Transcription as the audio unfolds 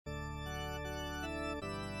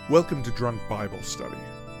Welcome to Drunk Bible Study.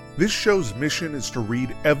 This show's mission is to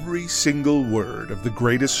read every single word of the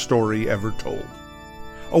greatest story ever told.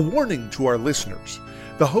 A warning to our listeners,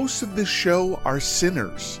 the hosts of this show are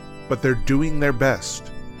sinners, but they're doing their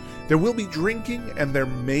best. There will be drinking and there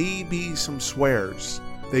may be some swears.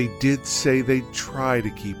 They did say they'd try to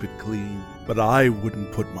keep it clean, but I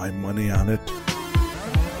wouldn't put my money on it.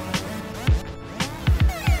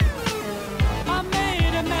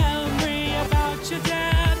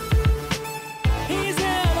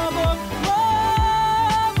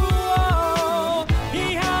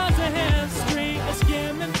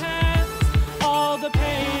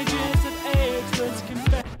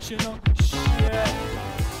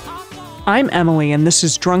 I'm Emily, and this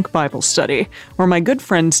is Drunk Bible Study, where my good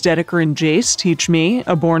friends Dedeker and Jace teach me,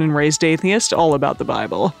 a born and raised atheist, all about the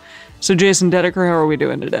Bible. So Jason, Dedeker, how are we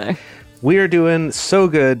doing today? We are doing so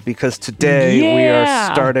good because today we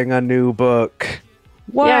are starting a new book.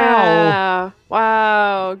 Wow. Yeah.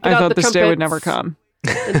 Wow. I thought this day would never come.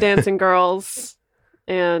 And dancing girls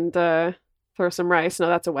and throw some rice. No,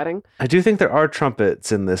 that's a wedding. I do think there are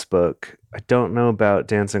trumpets in this book. I don't know about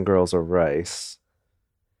dancing girls or rice.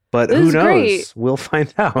 But who knows? Great. We'll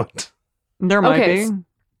find out. There might be.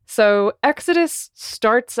 So Exodus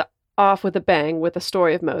starts off with a bang with the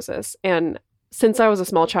story of Moses. And since I was a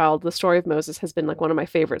small child, the story of Moses has been like one of my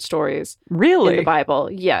favorite stories. Really? In the Bible.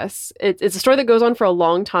 Yes. It's a story that goes on for a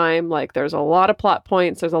long time. Like there's a lot of plot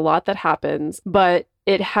points. There's a lot that happens. But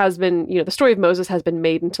it has been, the story of Moses has been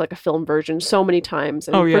made into like a film version so many times.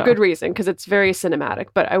 And for good reason, because it's very cinematic.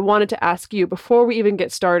 But I wanted to ask you, before we even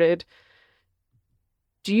get started,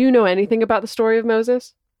 do you know anything about the story of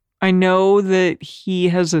Moses? I know that he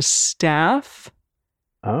has a staff.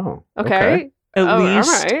 Oh, okay. At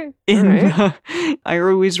least all right. I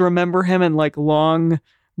always remember him in like long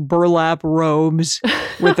burlap robes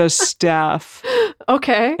with a staff.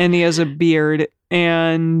 Okay. And he has a beard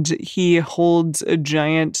and he holds a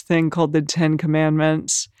giant thing called the Ten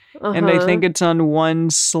Commandments. And I think it's on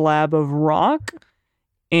one slab of rock.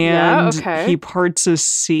 And he parts a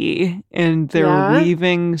sea, and they're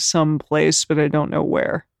leaving someplace, but I don't know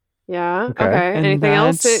where. Yeah. Okay. Anything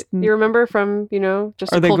else that you remember from,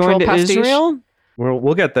 just are they cultural going to pastiche? Israel?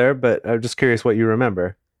 We'll get there, but I'm just curious what you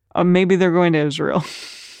remember. Maybe they're going to Israel.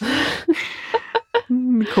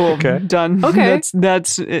 Cool. Okay. Done. Okay.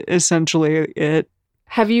 That's essentially it.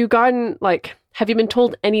 Have you been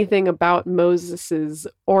told anything about Moses's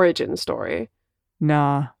origin story?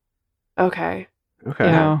 Nah. Okay. Okay.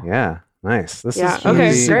 Yeah. Nice. This is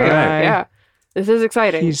okay. Great. Guy. Yeah. This is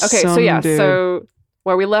exciting. He's okay. some dude. So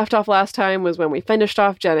where we left off last time was when we finished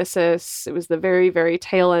off Genesis. It was the very, very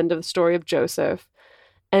tail end of the story of Joseph.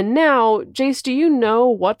 And now, Jace, do you know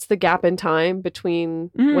what's the gap in time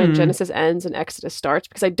between when Genesis ends and Exodus starts?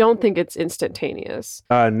 Because I don't think it's instantaneous.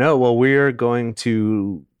 No. Well, we're going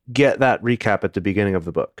to get that recap at the beginning of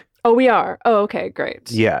the book. Oh, we are? Oh, okay.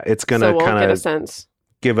 Great. Yeah. It's going to kind of get a sense.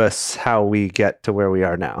 Give us how we get to where we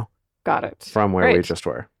are now. Got it. From where we just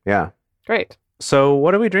were. Yeah. Great. So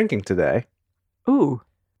what are we drinking today? Ooh.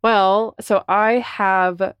 Well, so I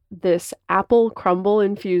have this apple crumble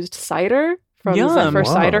infused cider from Zephyr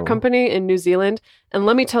Cider Company in New Zealand. And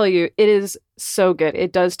let me tell you, it is so good.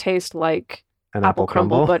 It does taste like an apple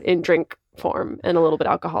crumble, but in drink form and a little bit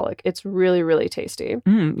alcoholic. It's really, really tasty.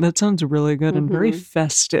 That sounds really good and very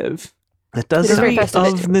festive. It does sound very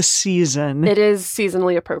of the season. It is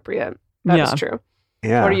seasonally appropriate. That is true.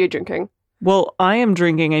 Yeah. What are you drinking? Well, I am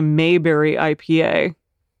drinking a Mayberry IPA,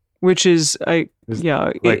 which is made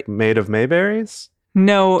of Mayberries?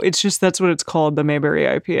 No, it's just that's what it's called, the Mayberry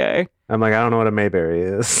IPA. I'm like, I don't know what a Mayberry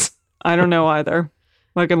is. I don't know either.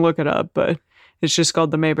 I can look it up, but it's just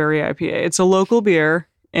called the Mayberry IPA. It's a local beer,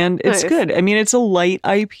 and it's good. I mean, it's a light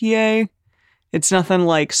IPA. It's nothing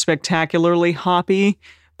like spectacularly hoppy.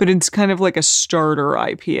 But it's kind of like a starter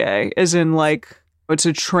IPA, as in like it's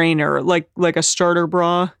a trainer, like a starter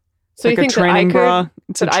bra. So like you think a training bra.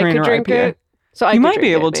 It's a trainer I could drink IPA. It? So you might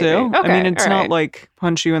be able to. Okay, I mean, it's not like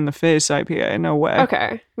punch you in the face IPA. No way.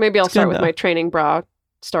 Okay, maybe I'll start with my training bra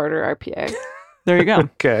starter IPA. There you go.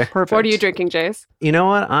 Okay, perfect. What are you drinking, Jace? You know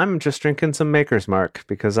what? I'm just drinking some Maker's Mark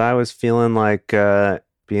because I was feeling like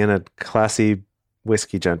being a classy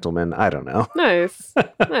whiskey gentleman. I don't know. Nice.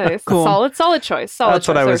 Cool. Solid choice. That's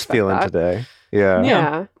what I was feeling today.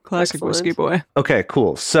 Yeah. Classic Excellent. whiskey boy. Okay,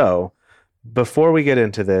 cool. So before we get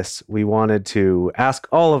into this, we wanted to ask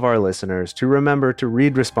all of our listeners to remember to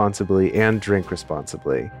read responsibly and drink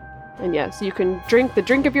responsibly. And yes, you can drink the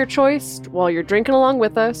drink of your choice while you're drinking along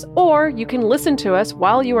with us, or you can listen to us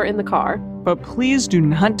while you are in the car. But please do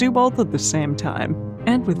not do both at the same time.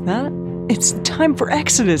 And with that, it's time for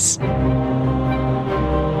Exodus.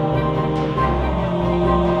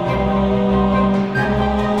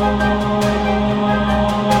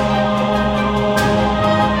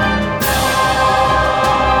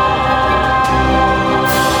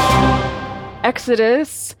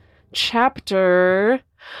 Exodus chapter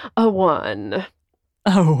 1.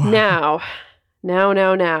 Oh. Now.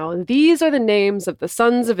 These are the names of the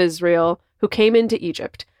sons of Israel who came into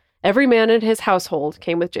Egypt. Every man in his household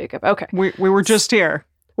came with Jacob. Okay. We were just here.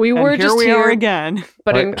 We were just here. Here we are again.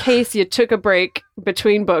 But in case you took a break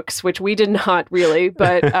between books, which we did not really,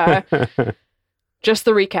 but just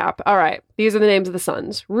the recap. All right. These are the names of the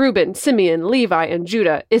sons. Reuben, Simeon, Levi, and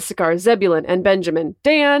Judah, Issachar, Zebulun, and Benjamin,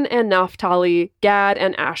 Dan and Naphtali, Gad,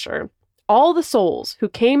 and Asher. All the souls who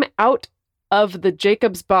came out of the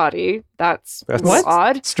Jacob's body. That's what?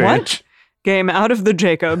 Odd. Strange. What? Came out of the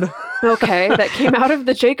Jacob. Okay. That came out of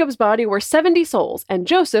the Jacob's body were 70 souls, and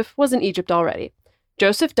Joseph was in Egypt already.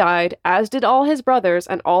 Joseph died, as did all his brothers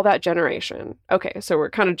and all that generation. Okay, so we're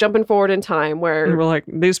kind of jumping forward in time where... We're like,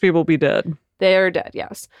 these people be dead. They are dead,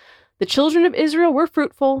 yes. The children of Israel were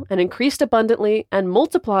fruitful and increased abundantly and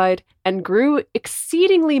multiplied and grew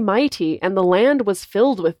exceedingly mighty, and the land was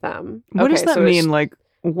filled with them. What does that mean? Like,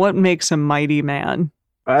 what makes a mighty man?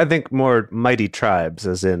 I think more mighty tribes,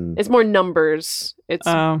 as in... It's more numbers. It's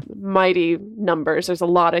mighty numbers. There's a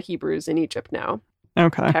lot of Hebrews in Egypt now.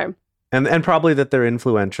 Okay. And probably that they're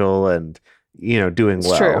influential and, doing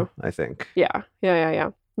well, true. I think. Yeah.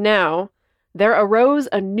 Now, there arose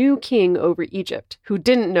a new king over Egypt who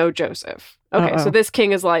didn't know Joseph. Okay, so this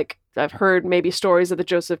king is like, I've heard maybe stories of the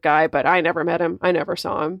Joseph guy, but I never met him. I never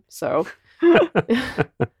saw him. So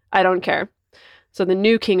I don't care. So the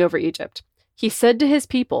new king over Egypt. He said to his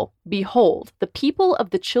people, "Behold, the people of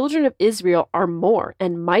the children of Israel are more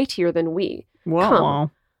and mightier than we. Wow.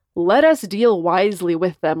 Come, let us deal wisely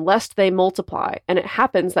with them, lest they multiply. And it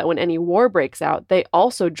happens that when any war breaks out, they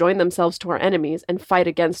also join themselves to our enemies and fight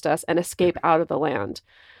against us and escape out of the land."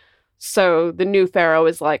 So the new Pharaoh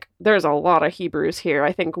is like, there's a lot of Hebrews here.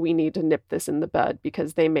 I think we need to nip this in the bud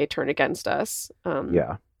because they may turn against us.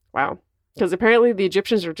 Yeah. Wow. Because apparently the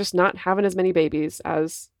Egyptians are just not having as many babies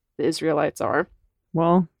as the Israelites are.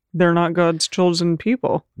 Well, they're not God's chosen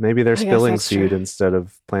people. Maybe they're spilling seed true. Instead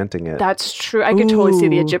of planting it. That's true. I could totally see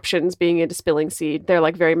the Egyptians being into spilling seed. They're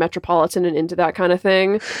like very metropolitan and into that kind of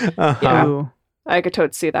thing. Uh-huh. Yeah. I could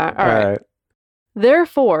totally see that. All right.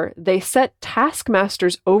 Therefore, they set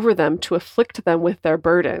taskmasters over them to afflict them with their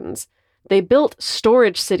burdens. They built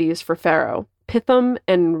storage cities for Pharaoh, Pithom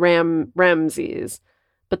and Ramses.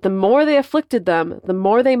 But the more they afflicted them, the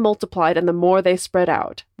more they multiplied and the more they spread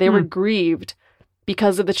out. They were grieved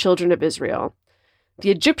because of the children of Israel.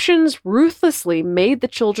 The Egyptians ruthlessly made the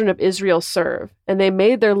children of Israel serve, and they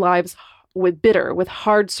made their lives with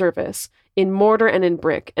hard service, in mortar and in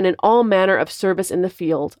brick, and in all manner of service in the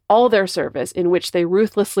field, all their service in which they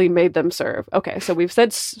ruthlessly made them serve. Okay, so we've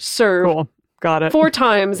said serve. Cool. Got it. 4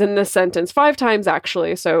 times in this sentence, 5 times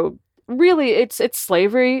actually, so... Really, it's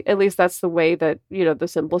slavery. At least that's the way that, the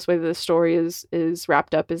simplest way that the story is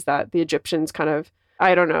wrapped up is that the Egyptians kind of,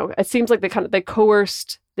 I don't know, it seems like they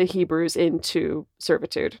coerced the Hebrews into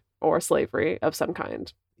servitude or slavery of some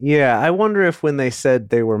kind. Yeah, I wonder if when they said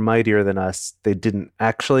they were mightier than us, they didn't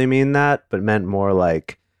actually mean that, but meant more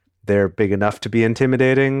like they're big enough to be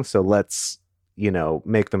intimidating, so let's,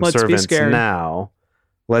 make them servants now.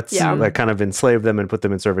 Let's kind of enslave them and put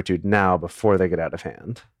them in servitude now before they get out of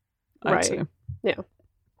hand. Right. Yeah.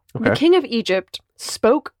 Okay. The king of Egypt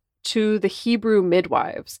spoke to the Hebrew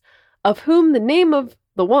midwives, of whom the name of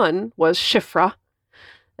the one was Shiphrah,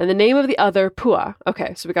 and the name of the other Puah.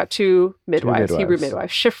 Okay, so we got two midwives, Hebrew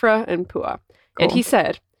midwives, Shiphrah and Puah. Cool. And he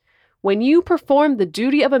said, "When you perform the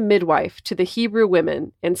duty of a midwife to the Hebrew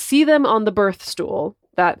women and see them on the birth stool,"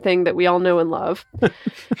 that thing that we all know and love,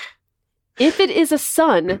 "if it is a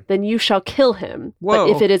son, then you shall kill him. Whoa.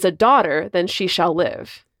 But if it is a daughter, then she shall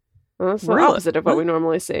live." Well, that's the opposite of what we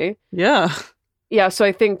normally see. Yeah. Yeah, so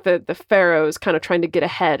I think that the Pharaoh is kind of trying to get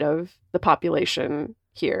ahead of the population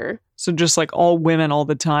here. So just like all women all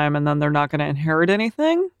the time, and then they're not going to inherit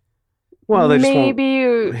anything? Well, they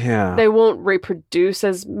maybe just won't, they won't reproduce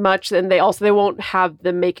as much, and they won't have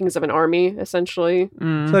the makings of an army, essentially.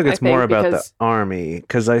 I feel like it's more about the army,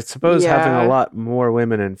 because I suppose having a lot more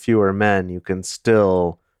women and fewer men, you can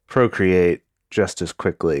still procreate just as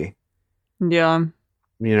quickly. Yeah.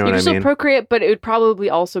 You know what I mean? You can still procreate, but it would probably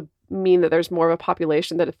also mean that there's more of a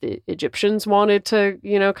population that if the Egyptians wanted to,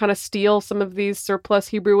 kind of steal some of these surplus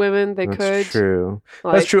Hebrew women, they could. That's true.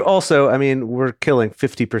 That's true. Also, I mean, we're killing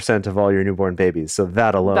 50% of all your newborn babies, so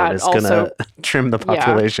that alone is going to trim the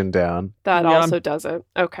population down. That also does it.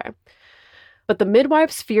 Okay. But the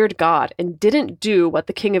midwives feared God and didn't do what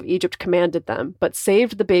the king of Egypt commanded them, but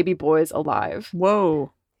saved the baby boys alive.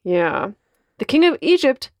 Whoa. Yeah. The king of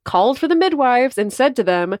Egypt called for the midwives and said to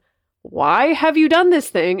them, why have you done this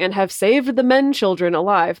thing and have saved the men children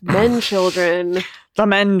alive? Men children. The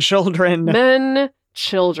men children. Men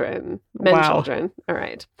children. Men Wow. children. All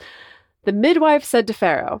right. The midwife said to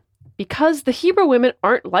Pharaoh, because the Hebrew women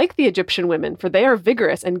aren't like the Egyptian women, for they are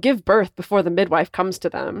vigorous and give birth before the midwife comes to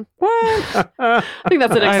them. What? I think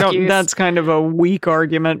that's an excuse. That's kind of a weak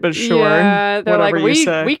argument, but sure. Yeah, they're Whatever like, you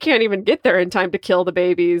say. we can't even get there in time to kill the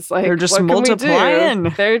babies. Like, They're just what can we do? multiplying.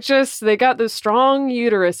 They got those strong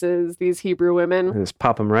uteruses, these Hebrew women. Just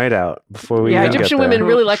pop them right out before we Yeah, even Egyptian get there. women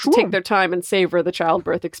really like Sure. to take their time and savor the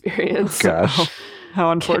childbirth experience. Gosh.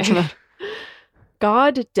 How unfortunate.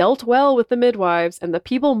 God dealt well with the midwives, and the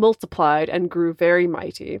people multiplied and grew very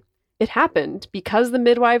mighty. It happened, because the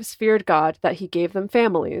midwives feared God, that he gave them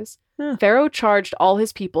families. Pharaoh charged all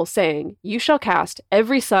his people, saying, you shall cast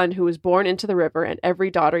every son who is born into the river, and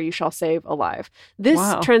every daughter you shall save alive. This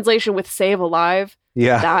Wow. translation with save alive,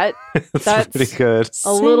 Yeah, that's that's pretty good.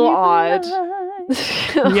 a little odd.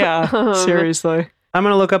 Yeah, seriously. I'm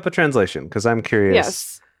going to look up a translation because I'm curious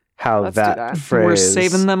Yes. how Let's do that that. phrase... We're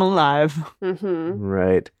saving them alive. hmm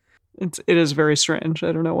Right. It is very strange.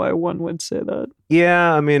 I don't know why one would say that.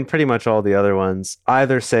 Yeah, I mean, pretty much all the other ones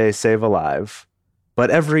either say save alive, but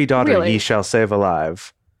every daughter Really? ye shall save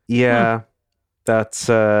alive. Yeah, that's,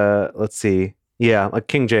 let's see. Yeah, like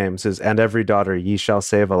King James is, and every daughter ye shall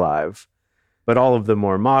save alive. But all of the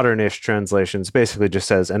more modern-ish translations basically just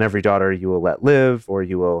says, and every daughter you will let live, or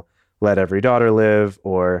you will let every daughter live,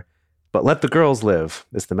 or, but let the girls live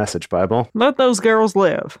is the Message Bible. Let those girls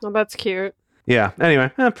live. Oh, that's cute. Yeah,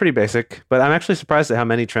 anyway, pretty basic. But I'm actually surprised at how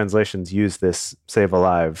many translations use this save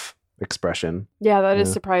alive expression. Yeah, that is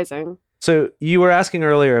Yeah. surprising. So you were asking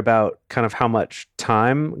earlier about kind of how much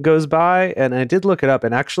time goes by, and I did look it up,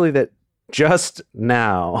 and actually that just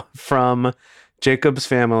now, from Jacob's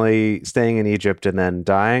family staying in Egypt and then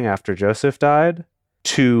dying after Joseph died,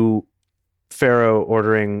 to Pharaoh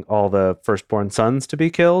ordering all the firstborn sons to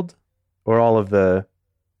be killed, or all of the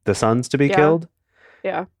sons to be Yeah. killed,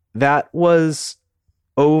 Yeah. that was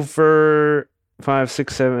over 5,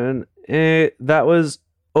 6, 7. That was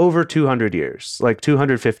over 200 years, like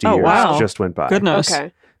 250 Oh, years wow. just went by. Goodness.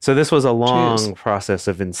 Okay. So this was a long Jeez. process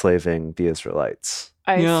of enslaving the Israelites.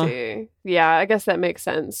 I Yeah. see. Yeah, I guess that makes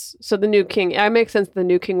sense. So the new king, it makes sense the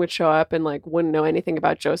new king would show up and like wouldn't know anything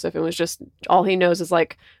about Joseph. It was just all he knows is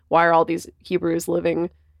like, why are all these Hebrews living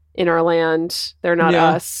in our land? They're not Yeah.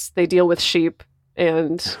 us. They deal with sheep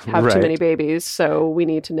and have too Right. many babies. So we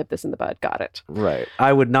need to nip this in the bud. Got it. Right.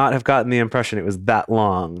 I would not have gotten the impression it was that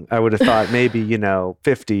long. I would have thought maybe,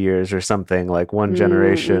 50 years or something, like one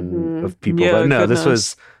generation mhm. of people. Yeah, but no, this goodness.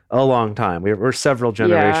 was a long time. We're several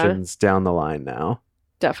generations down the line now.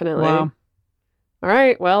 Definitely. Wow. All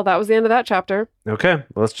right. Well, that was the end of that chapter. Okay,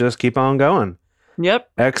 let's just keep on going.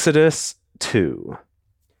 Yep. Exodus 2.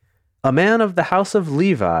 A man of the house of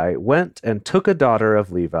Levi went and took a daughter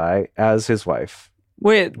of Levi as his wife.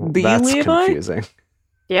 Wait, Well, the that's Levi? confusing.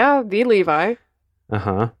 Yeah, the Levi.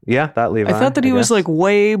 Uh-huh. Yeah, that Levi. I thought that he was guess. like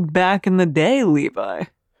way back in the day, Levi.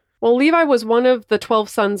 Well, Levi was one of the 12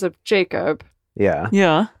 sons of Jacob. Yeah.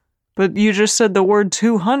 Yeah. But you just said the word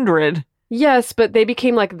 200. Yes, but they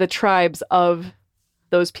became like the tribes of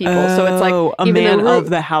those people. So it's like a even man though of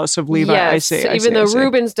the house of Levi. Yes, I see. so I even see, though I see.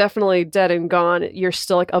 Reuben's definitely dead and gone, you're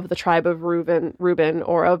still like of the tribe of Reuben,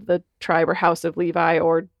 or of the tribe or house of Levi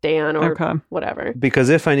or Dan or Okay. whatever. Because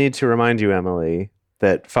if I need to remind you, Emily,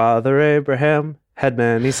 that Father Abraham had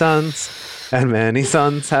many sons, and many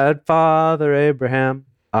sons had Father Abraham.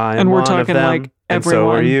 I am And we're one of talking, them, like, and so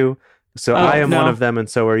are everyone. you. So Oh, I am one no. of them, and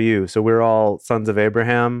so are you. So we're all sons of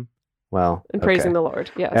Abraham. Well, And praising okay. the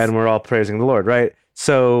Lord. Yes. And we're all praising the Lord, right?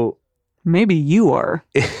 So Maybe you are.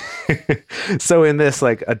 so in this,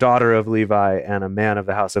 like a daughter of Levi and a man of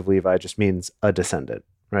the house of Levi just means a descendant,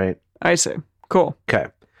 right? I see. Cool. Okay.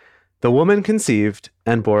 The woman conceived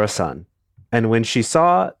and bore a son. And when she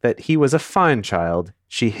saw that he was a fine child,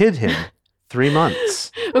 she hid him 3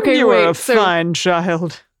 months. okay, you wait. are a So fine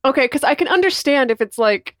child. okay, because I can understand if it's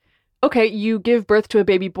like, okay, you give birth to a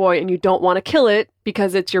baby boy and you don't want to kill it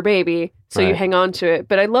because it's your baby, so you Right. hang on to it.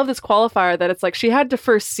 But I love this qualifier that it's like she had to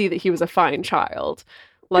first see that he was a fine child.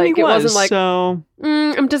 Like And he it was, wasn't like so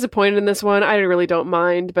I'm disappointed in this one. I really don't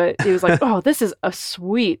mind, but it was like, oh, this is a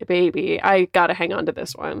sweet baby. I gotta hang on to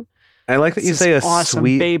this one. I like that you This say a is awesome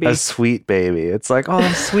sweet baby. a sweet baby. It's like, oh,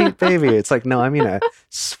 sweet baby. It's like, no, I mean a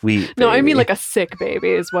sweet baby. No, I mean like a sick baby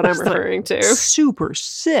is what I'm It's like referring to. super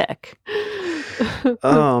sick.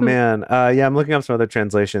 Oh man. Yeah, I'm looking up some other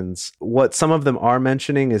translations. What some of them are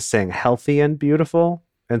mentioning is saying healthy and beautiful.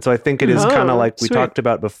 And so I think it is Oh, kind of like we sweet. talked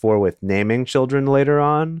about before with naming children later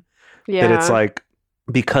on. Yeah, That it's like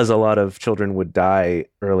because a lot of children would die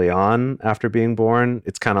early on after being born,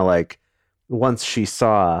 it's kind of like once she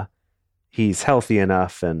saw he's healthy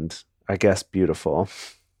enough and I guess beautiful,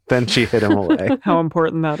 then she hid him away. How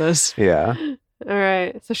important that is. Yeah. All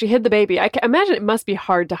right. So she hid the baby. I can imagine it must be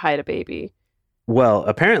hard to hide a baby. Well,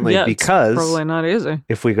 apparently because it's probably not easy.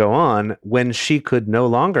 If we go on, when she could no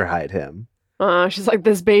longer hide him. She's like,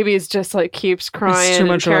 this baby is just like keeps crying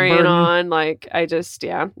and carrying on. Like,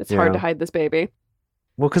 it's hard to hide this baby.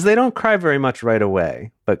 Well, because they don't cry very much right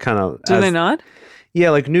away, but kind of. Do they not? Yeah,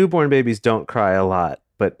 like newborn babies don't cry a lot,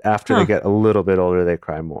 but after they get a little bit older, they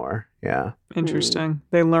cry more. Yeah. Interesting.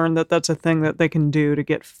 They learn that that's a thing that they can do to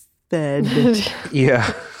get fed.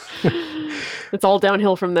 Yeah. It's all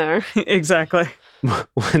downhill from there. Exactly.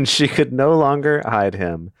 When she could no longer hide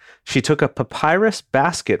him, she took a papyrus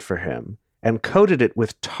basket for him and coated it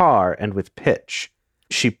with tar and with pitch.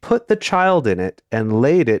 She put the child in it and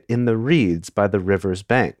laid it in the reeds by the river's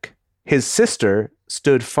bank. His sister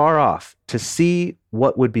stood far off to see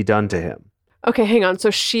what would be done to him. Okay, hang on.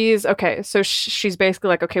 So she's basically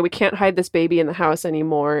like, okay, we can't hide this baby in the house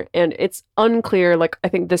anymore. And it's unclear. Like, I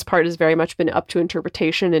think this part has very much been up to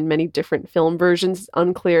interpretation in many different film versions. It's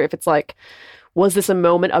unclear if it's like, was this a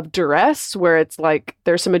moment of duress where it's like,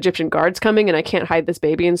 there's some Egyptian guards coming and I can't hide this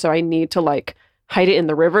baby. And so I need to like hide it in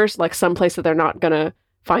the rivers, like someplace that they're not going to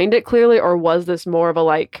find it clearly. Or was this more of a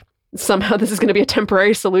like, somehow this is going to be a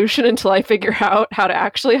temporary solution until I figure out how to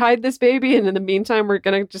actually hide this baby. And in the meantime, we're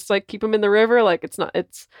going to just like keep him in the river. Like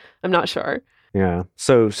I'm not sure. Yeah.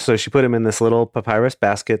 So she put him in this little papyrus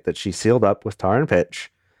basket that she sealed up with tar and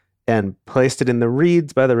pitch and placed it in the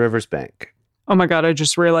reeds by the river's bank. Oh my God, I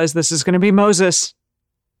just realized this is going to be Moses.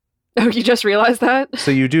 Oh, you just realized that?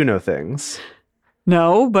 So you do know things.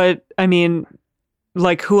 No, but I mean,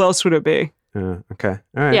 like, who else would it be? Okay.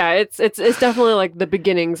 All right. Yeah, it's definitely like the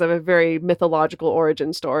beginnings of a very mythological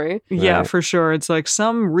origin story. Yeah, Right. for sure. It's like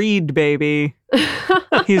some reed baby.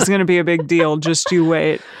 He's going to be a big deal. Just you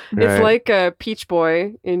wait. Right. It's like a peach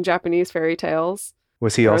boy in Japanese fairy tales.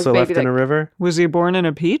 Was he also left in a river? Was he born in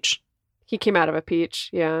a peach? He came out of a peach,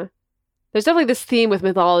 yeah. There's definitely this theme with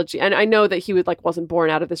mythology, and I know that he wasn't born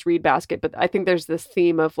out of this reed basket, but I think there's this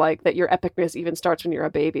theme of like that your epicness even starts when you're a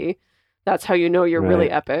baby. That's how you know you're really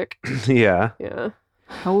epic. Yeah. Yeah.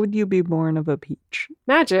 How would you be born of a peach?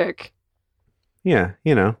 Magic. Yeah,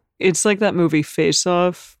 you know. It's like that movie Face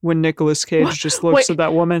Off when Nicolas Cage just looks at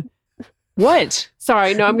that woman. What?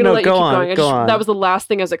 Sorry, no, I'm going to let you keep going. On. That was the last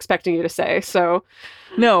thing I was expecting you to say, so.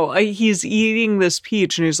 No, he's eating this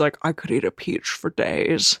peach and he's like, I could eat a peach for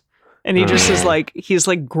days. And he just is like, he's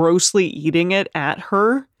like grossly eating it at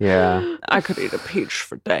her. Yeah. I could eat a peach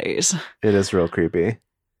for days. It is real creepy.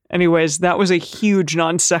 Anyways, that was a huge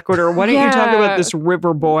non sequitur. Why don't you talk about this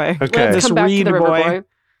river boy? Okay. Let's This come back to reed the river boy.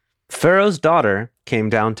 Pharaoh's daughter came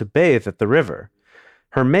down to bathe at the river.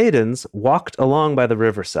 Her maidens walked along by the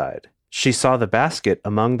riverside. She saw the basket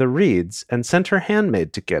among the reeds and sent her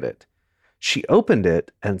handmaid to get it. She opened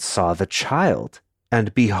it and saw the child.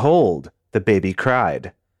 And behold, the baby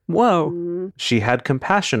cried. Whoa. She had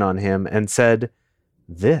compassion on him and said,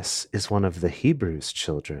 "This is one of the Hebrews'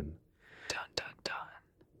 children." Dun, dun, dun.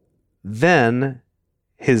 Then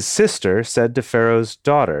his sister said to Pharaoh's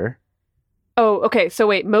daughter, Oh, okay. So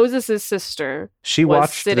wait, Moses' sister she was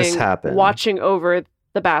watched sitting, this happen. watching over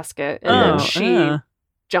the basket, and then she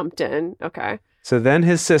jumped in. Okay. So then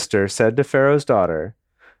his sister said to Pharaoh's daughter,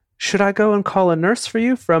 "Should I go and call a nurse for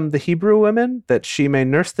you from the Hebrew women, that she may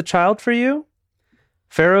nurse the child for you?"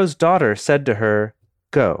 Pharaoh's daughter said to her,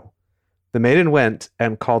 "Go." The maiden went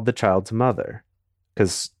and called the child's mother,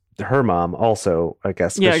 because her mom also, I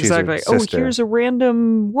guess, Yeah, she's exactly. her sister. Oh, here's a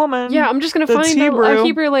random woman. Yeah, I'm just going to That's find a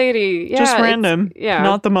Hebrew lady. Yeah, just random. Yeah.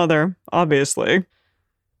 Not the mother, obviously.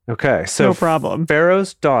 Okay, so No problem.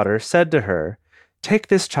 Pharaoh's daughter said to her, "Take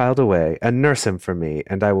this child away and nurse him for me,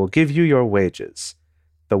 and I will give you your wages."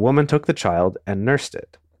 The woman took the child and nursed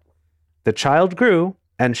it. The child grew,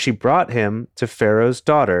 and she brought him to Pharaoh's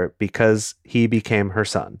daughter because he became her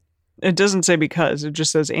son. It doesn't say because, it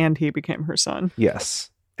just says, and he became her son.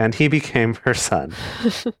 Yes, and he became her son.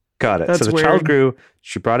 Got it. That's so the weird. child grew,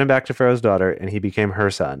 she brought him back to Pharaoh's daughter, and he became her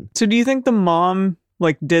son. So do you think the mom,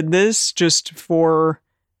 like, did this just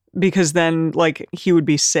because then, like, he would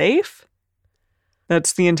be safe?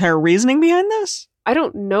 That's the entire reasoning behind this? I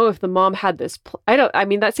don't know if the mom had this. I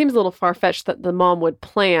mean, that seems a little far-fetched that the mom would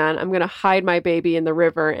plan, I'm going to hide my baby in the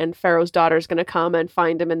river and Pharaoh's daughter's going to come and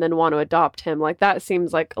find him and then want to adopt him. Like, that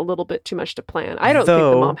seems like a little bit too much to plan. I don't think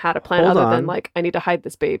the mom had a plan other than, like, I need to hide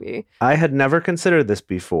this baby. I had never considered this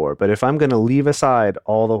before, but if I'm going to leave aside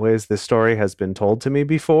all the ways this story has been told to me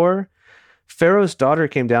before, Pharaoh's daughter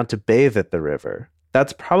came down to bathe at the river.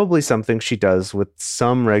 That's probably something she does with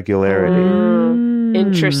some regularity.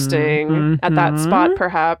 Interesting. At that spot,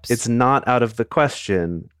 perhaps. It's not out of the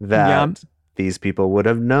question that these people would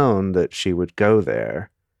have known that she would go there.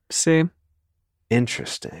 See?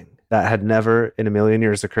 Interesting. That had never in a million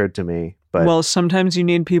years occurred to me. But well, sometimes you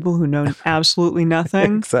need people who know absolutely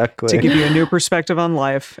nothing exactly to give you a new perspective on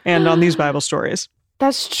life and on these Bible stories.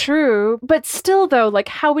 That's true. But still, though, like,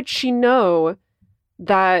 how would she know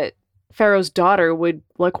that Pharaoh's daughter would,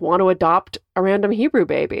 like, want to adopt a random Hebrew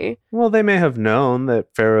baby? Well, they may have known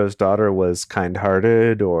that Pharaoh's daughter was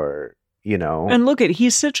kind-hearted or, you know. And look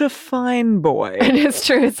he's such a fine boy. And it's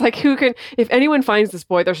true. It's like, if anyone finds this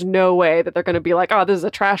boy, there's no way that they're going to be like, oh, this is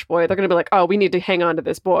a trash boy. They're going to be like, oh, we need to hang on to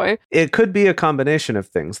this boy. It could be a combination of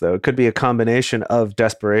things, though. It could be a combination of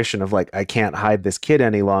desperation of like, I can't hide this kid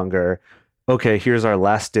any longer. Okay, here's our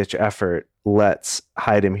last-ditch effort. Let's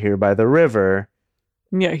hide him here by the river.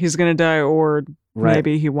 Yeah, he's going to die or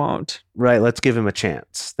maybe he won't. Right, let's give him a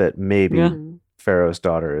chance that maybe Pharaoh's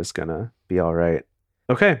daughter is going to be all right.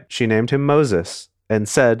 Okay, she named him Moses and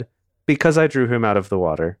said, because I drew him out of the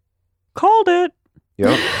water. Called it.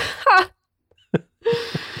 Yep.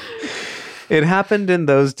 It happened in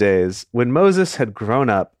those days when Moses had grown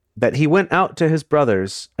up that he went out to his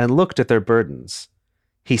brothers and looked at their burdens.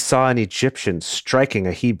 He saw an Egyptian striking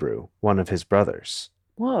a Hebrew, one of his brothers.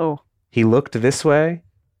 Whoa. He looked this way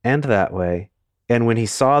and that way, and when he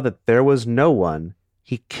saw that there was no one,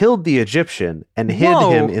 he killed the Egyptian and hid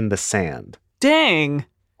him in the sand. Dang.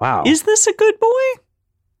 Wow. Is this a good boy?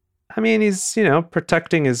 I mean, he's,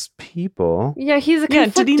 protecting his people. Yeah, he's a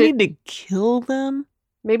conflicted... did he need to kill them?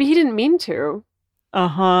 Maybe he didn't mean to.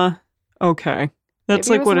 Uh-huh. Okay. That's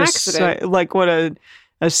Maybe like what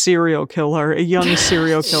a serial killer, a young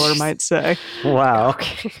serial killer might say. Wow.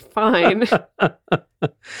 Okay, fine.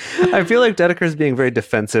 I feel like Dedeker's being very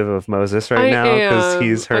defensive of Moses now because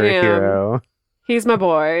he's her hero. He's my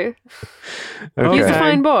boy. Okay. He's a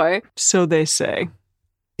fine boy. So they say.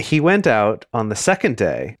 He went out on the second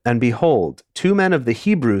day, and behold, 2 men of the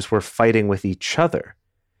Hebrews were fighting with each other.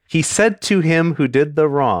 He said to him who did the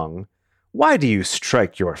wrong, "Why do you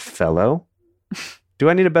strike your fellow?" Do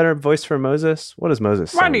I need a better voice for Moses? What does Moses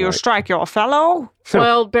sound Why do you strike your fellow?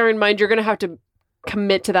 Well, bear in mind, you're going to have to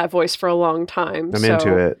commit to that voice for a long time. I'm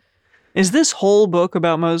into it. Is this whole book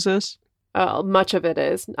about Moses? Much of it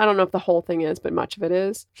is. I don't know if the whole thing is, but much of it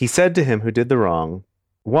is. He said to him who did the wrong,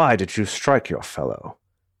 "Why did you strike your fellow?"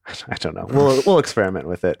 I don't know. We'll experiment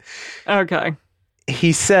with it. Okay.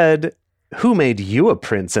 He said, "Who made you a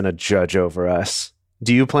prince and a judge over us?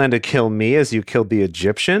 Do you plan to kill me as you killed the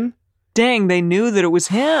Egyptian?" Dang, they knew that it was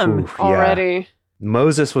him. Already. Yeah.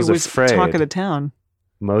 Moses was afraid. Talk of the town.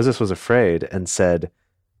 Moses was afraid and said,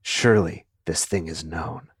 "Surely this thing is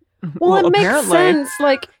known." Well, it makes sense.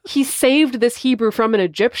 Like, he saved this Hebrew from an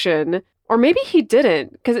Egyptian. Or maybe he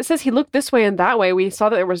didn't, because it says he looked this way and that way. We saw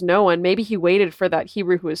that there was no one. Maybe he waited for that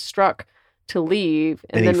Hebrew who was struck to leave,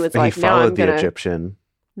 and then was like, "Now I'm gonna." The Egyptian.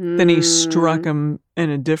 Then he struck him in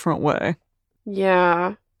a different way.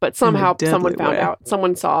 Yeah, but somehow someone found out.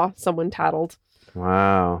 Someone saw. Someone tattled.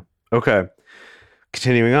 Wow. Okay.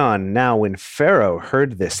 Continuing on. Now, when Pharaoh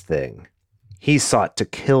heard this thing, he sought to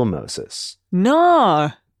kill Moses.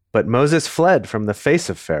 Nah. But Moses fled from the face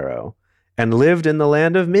of Pharaoh and lived in the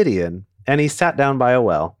land of Midian, and he sat down by a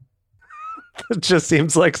well. It just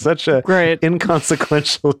seems like such a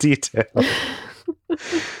inconsequential detail.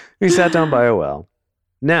 He sat down by a well.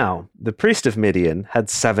 Now, the priest of Midian had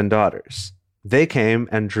 7 daughters. They came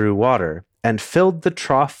and drew water and filled the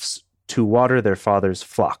troughs to water their father's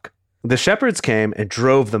flock. The shepherds came and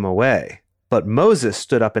drove them away, but Moses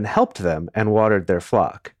stood up and helped them and watered their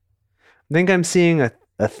flock. I think I'm seeing a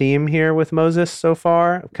theme here with Moses so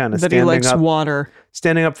far, kind of that he likes water,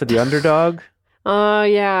 standing up for the underdog.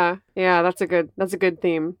 Yeah, that's a good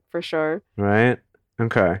theme for sure. Right.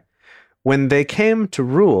 Okay. When they came to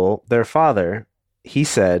rule their father, he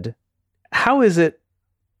said, "How is it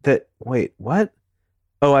that?" Wait, what?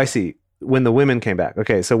 Oh, I see. When the women came back.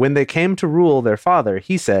 Okay, so when they came to rule their father,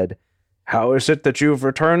 he said, "How is it that you've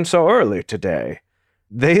returned so early today?"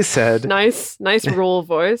 They said, Nice rule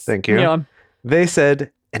voice. Thank you. Yeah. They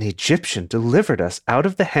said, "An Egyptian delivered us out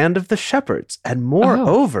of the hand of the shepherds, and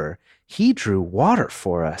moreover, he drew water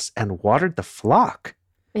for us and watered the flock."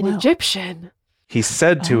 An Egyptian. He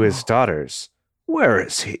said to his daughters, "Where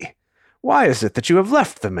is he? Why is it that you have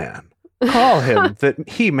left the man? Call him that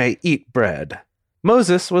he may eat bread."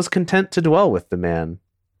 Moses was content to dwell with the man.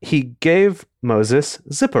 He gave Moses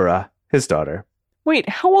Zipporah, his daughter. Wait,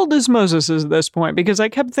 how old is Moses at this point? Because I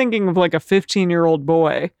kept thinking of like a 15-year-old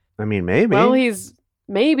boy. I mean, maybe. Well, he's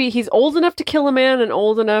Maybe he's old enough to kill a man and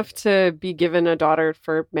old enough to be given a daughter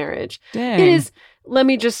for marriage. Dang. It is, let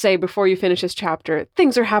me just say before you finish this chapter,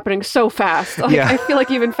 things are happening so fast. Like, I feel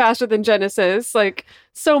like even faster than Genesis. Like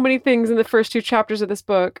so many things in the first 2 chapters of this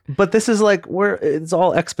book. But this is like it's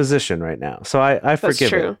all exposition right now. So I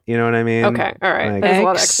forgive it. You know what I mean? Okay. All right. Like, There's a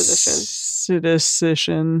lot of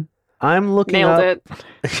exposition. I'm looking Nailed up.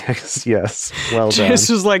 it. Yes. Well done. Just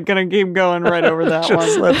was like going to keep going right over that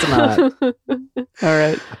Just one. Let's not. All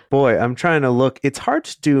right. Boy, I'm trying to look. It's hard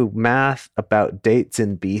to do math about dates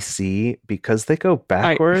in BC because they go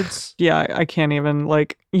backwards. I can't even,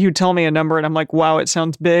 like, you tell me a number and I'm like, wow, it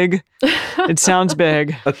sounds big. It sounds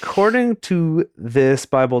big. According to this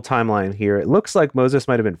Bible timeline here, it looks like Moses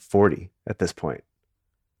might have been 40 at this point.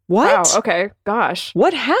 What? Wow, okay. Gosh.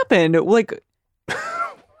 What happened? Like,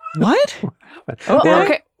 what?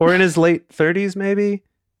 Or in his late 30s, maybe?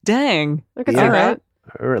 Dang. I could see that.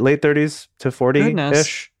 Or late 30s to 40-ish.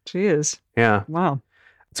 Goodness. Jeez. Yeah. Wow.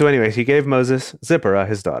 So anyways, he gave Moses Zipporah,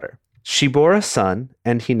 his daughter. She bore a son,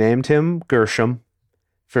 and he named him Gershom,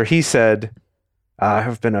 for he said, I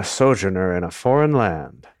have been a sojourner in a foreign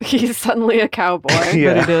land. He's suddenly a cowboy.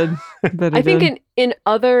 Yeah. But he did. I think in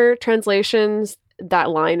other translations, that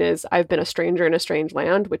line is, I've been a stranger in a strange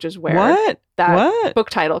land, which is where that book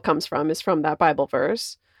title comes from, is from that Bible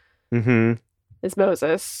verse. Mm-hmm. Is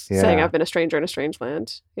Moses saying, I've been a stranger in a strange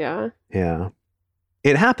land. Yeah. Yeah.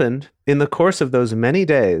 It happened in the course of those many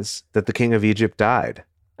days that the king of Egypt died.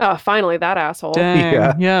 Oh, finally, that asshole.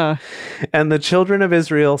 Dang, yeah. And the children of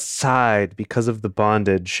Israel sighed because of the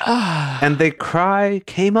bondage, and their cry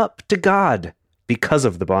came up to God because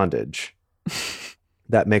of the bondage.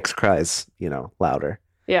 That makes cries, louder.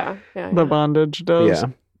 Yeah. The bondage does. Yeah.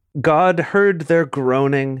 God heard their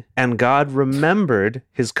groaning, and God remembered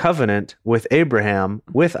his covenant with Abraham,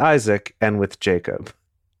 with Isaac, and with Jacob.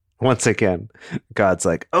 Once again, God's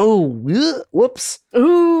like, oh, whoops.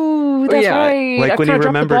 Ooh, that's right. Like I've when he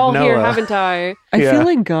remembered Noah. Noah. Here, haven't I? I feel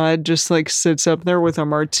like God just like sits up there with a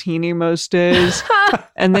martini most days.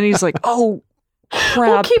 And then he's like, oh, crap.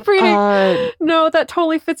 Well, keep reading. No, that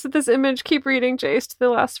totally fits with this image. Keep reading, Jace, to the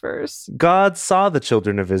last verse. God saw the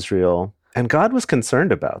children of Israel, and God was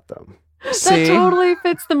concerned about them. That totally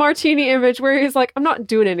fits the martini image where he's like, I'm not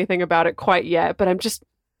doing anything about it quite yet, but I'm just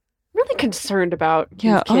really concerned about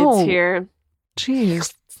these kids here.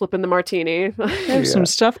 Jeez. Slipping the martini. There's some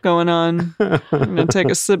stuff going on. I'm going to take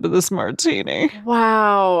a sip of this martini.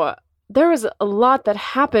 Wow. There was a lot that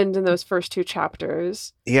happened in those first 2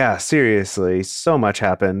 chapters. Yeah, seriously. So much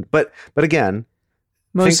happened. But again,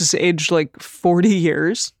 Moses aged like 40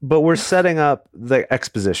 years. But we're setting up the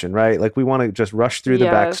exposition, right? Like we want to just rush through the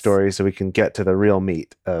backstory so we can get to the real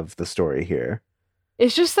meat of the story here.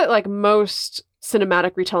 It's just that like most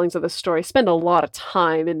cinematic retellings of the story spend a lot of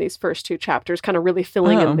time in these first 2 chapters kind of really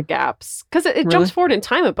filling in the gaps. Because it jumps forward in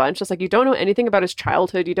time a bunch. It's like you don't know anything about his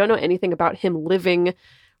childhood. You don't know anything about him living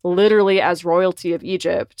literally as royalty of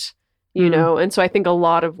Egypt. You know, and so I think a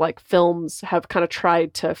lot of like films have kind of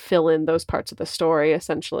tried to fill in those parts of the story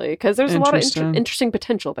essentially because there's a lot of interesting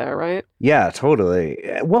potential there, right? Yeah, totally.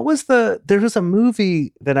 There was a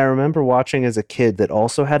movie that I remember watching as a kid that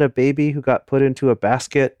also had a baby who got put into a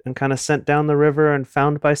basket and kind of sent down the river and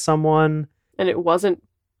found by someone. And it wasn't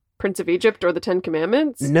Prince of Egypt or the 10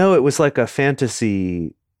 Commandments? No, it was like a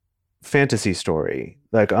fantasy story,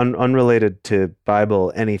 like unrelated to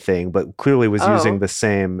Bible anything, but clearly was using the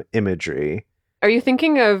same imagery. Are you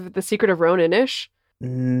thinking of The Secret of Roan Inish?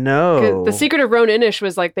 No. The Secret of Roan Inish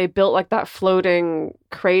was like they built like that floating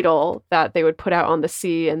cradle that they would put out on the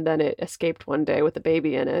sea, and then it escaped one day with a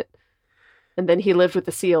baby in it. And then he lived with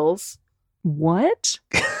the seals. What?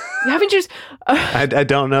 Haven't you? I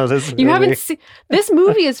don't know this movie. You haven't seen this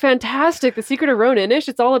movie? Is fantastic. The Secret of Roan Inish.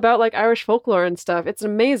 It's all about like Irish folklore and stuff. It's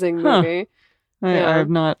an amazing movie. I have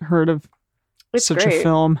not heard of such a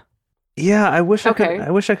film. Yeah, I wish I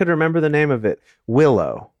could remember the name of it.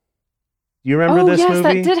 Willow. You remember this movie? Oh yes,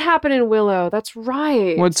 that did happen in Willow. That's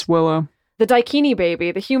right. What's Willow? The Daikini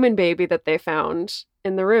baby, the human baby that they found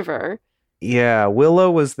in the river. Yeah, Willow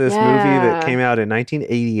was this movie that came out in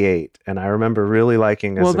 1988, and I remember really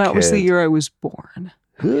liking as a kid. Well, that was the year I was born.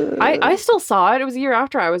 I still saw it. It was a year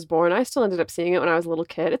after I was born. I still ended up seeing it when I was a little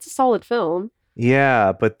kid. It's a solid film.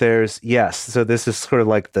 Yeah, but so this is sort of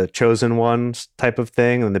like the chosen ones type of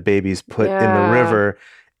thing, and the baby's put in the river,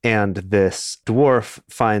 and this dwarf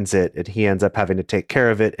finds it, and he ends up having to take care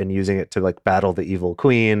of it and using it to like battle the evil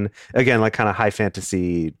queen. Again, like kind of high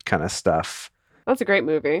fantasy kind of stuff. That's a great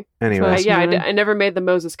movie. Anyway. I never made the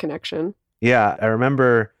Moses connection. Yeah, I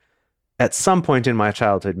remember at some point in my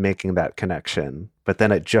childhood making that connection, but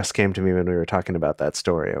then it just came to me when we were talking about that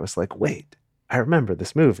story. I was like, wait, I remember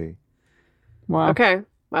this movie. Wow. Okay.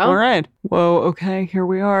 Well. All right. Whoa. Okay. Here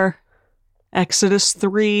we are. Exodus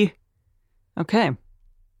 3. Okay.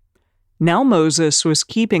 Now Moses was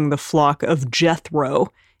keeping the flock of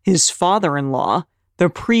Jethro, his father-in-law, the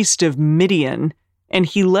priest of Midian, and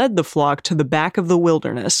he led the flock to the back of the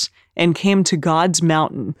wilderness and came to God's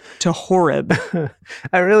mountain, to Horeb.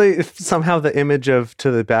 Somehow the image of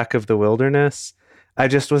to the back of the wilderness, I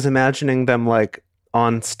just was imagining them like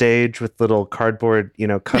on stage with little cardboard,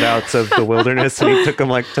 cutouts of the wilderness, and he took them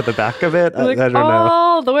like to the back of it. Like, I don't know.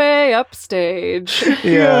 All the way up stage.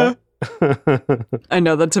 Yeah. I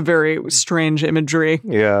know, that's a very strange imagery.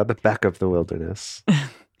 Yeah, the back of the wilderness.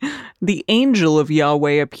 The angel of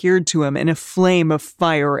Yahweh appeared to him in a flame of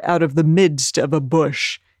fire out of the midst of a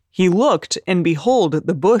bush. He looked, and behold,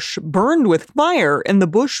 the bush burned with fire, and the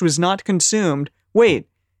bush was not consumed. Wait,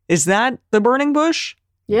 is that the burning bush?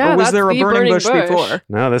 Yeah, or was there a burning bush before?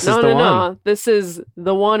 No, this is the one. No. This is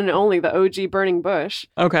the one and only, the OG burning bush.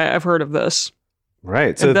 Okay, I've heard of this.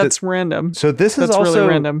 Right. So that's random. So this is that's also really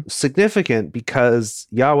random. Significant because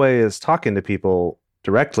Yahweh is talking to people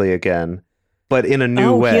directly again, but in a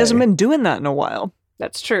new way. He hasn't been doing that in a while.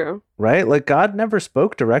 That's true. Right? Like God never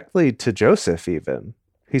spoke directly to Joseph even.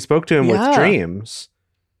 He spoke to him with dreams.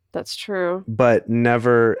 That's true. But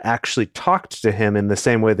never actually talked to him in the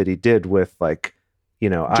same way that he did with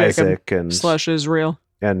Isaac and / Israel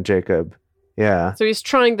and Jacob. Yeah. So he's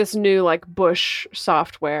trying this new bush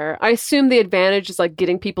software. I assume the advantage is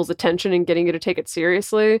getting people's attention and getting you to take it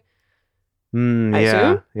seriously. Yeah.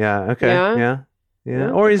 Assume? Yeah. Okay.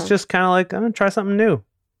 Yeah. Or he's just kind of like, I'm gonna try something new.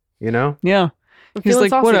 Yeah. He's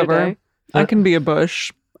like, whatever. Today. I can be a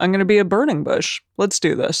bush. I'm gonna be a burning bush. Let's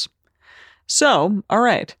do this. So, all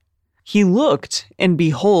right. He looked, and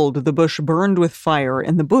behold, the bush burned with fire,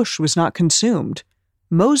 and the bush was not consumed.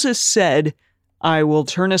 Moses said, I will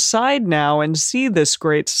turn aside now and see this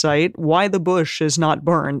great sight, why the bush is not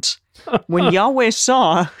burnt. When Yahweh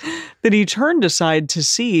saw that he turned aside to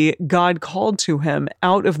see, God called to him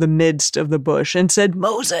out of the midst of the bush and said,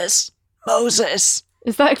 Moses, Moses.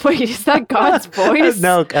 Is that God's voice?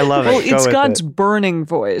 No, I love it. Well, it's God's burning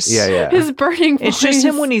voice. Yeah. His burning voice. It's just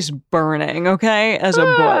him when he's burning, okay, as a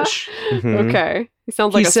bush. Mm-hmm. Okay. He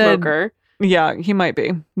sounds like a smoker. Yeah, he might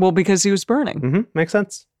be. Well, because he was burning. Mm-hmm. Makes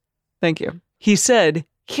sense. Thank you. He said,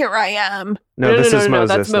 here I am. No, this is Moses. No,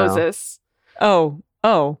 that's Moses.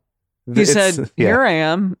 Oh. He said, here I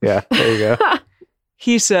am. Yeah, there you go.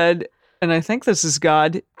 He said, and I think this is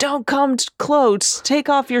God, don't come close. Take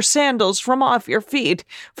off your sandals from off your feet,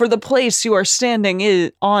 for the place you are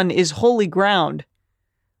standing on is holy ground.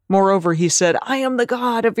 Moreover, he said, I am the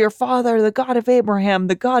God of your father, the God of Abraham,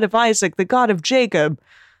 the God of Isaac, the God of Jacob.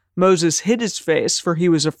 Moses hid his face, for he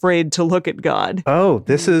was afraid to look at God. Oh,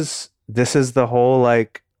 this is the whole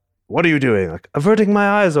what are you doing? Averting my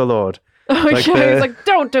eyes, O Lord. Oh, he's like,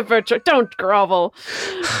 don't divert your, don't grovel.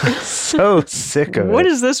 So sick of it. What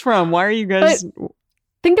is this from? Why are you guys...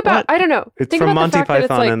 Think about, I don't know. It's from Monty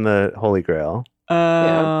Python and the Holy Grail.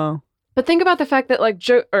 Yeah. But think about the fact that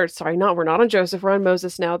we're not on Joseph, we're on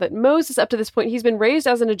Moses now, that Moses, up to this point, he's been raised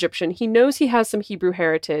as an Egyptian. He knows he has some Hebrew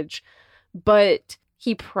heritage, but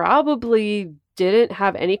he probably didn't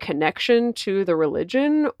have any connection to the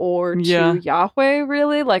religion or to Yahweh,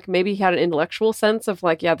 really. Maybe he had an intellectual sense of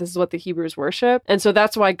this is what the Hebrews worship. And so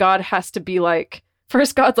that's why God has to be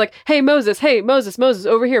first God's like, hey, Moses,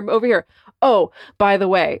 over here. Oh, by the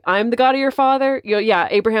way, I'm the God of your father.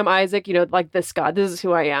 Abraham, Isaac, this God, this is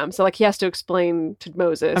who I am. So he has to explain to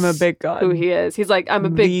Moses, I'm a big God. Who he is. He's like, I'm a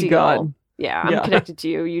big deal. God. Yeah, I'm connected to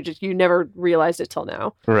you. You never realized it till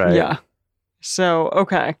now. Right. Yeah. So,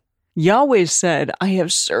 okay. Yahweh said, I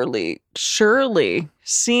have surely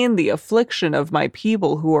seen the affliction of my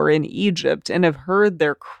people who are in Egypt and have heard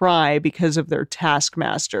their cry because of their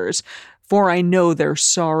taskmasters, for I know their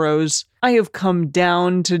sorrows. I have come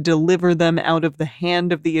down to deliver them out of the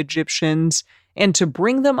hand of the Egyptians and to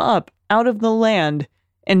bring them up out of the land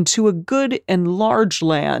and to a good and large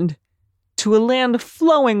land, to a land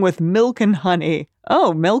flowing with milk and honey.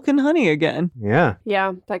 Oh, milk and honey again. Yeah.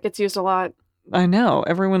 Yeah, that gets used a lot. I know.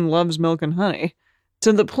 Everyone loves milk and honey.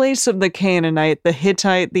 To the place of the Canaanite, the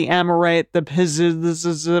Hittite, the Amorite, the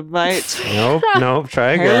Perizzite. Nope.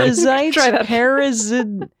 Try again. Perizzite. Try that.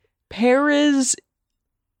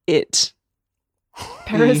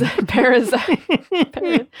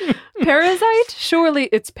 Parasite? Surely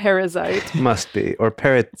it's parasite. Must be. Or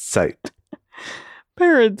parasite.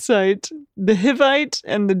 Parasite. The Hivite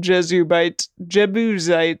and the Jebusite.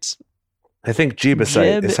 I think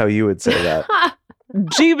Jebusite is how you would say that.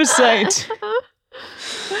 Jebusite.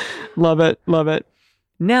 Love it.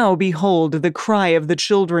 Now, behold, the cry of the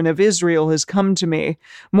children of Israel has come to me.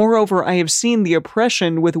 Moreover, I have seen the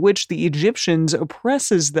oppression with which the Egyptians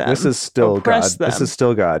oppresses them. This is still God. This is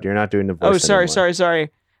still God. You're not doing the voice anymore.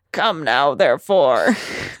 Sorry. Come now, therefore.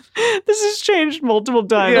 This has changed multiple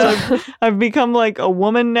times. Yeah. I've become like a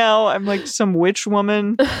woman now. I'm like some witch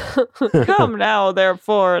woman. Come now,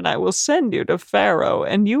 therefore, and I will send you to Pharaoh,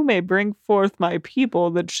 and you may bring forth my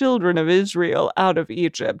people, the children of Israel, out of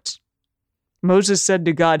Egypt. Moses said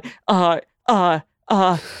to God,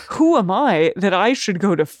 who am I that I should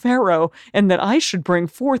go to Pharaoh and that I should bring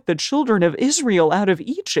forth the children of Israel out of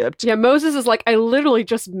Egypt? Yeah, Moses is like, I literally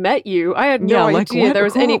just met you. I had no idea there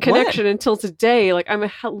was any connection until today. Like,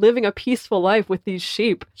 I'm living a peaceful life with these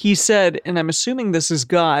sheep. He said, and I'm assuming this is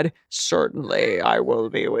God, certainly I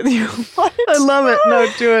will be with you. What? I love it. No,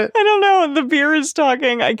 do it. I don't know. The beer is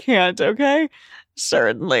talking. I can't, okay?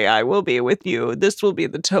 Certainly I will be with you. This will be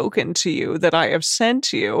the token to you that I have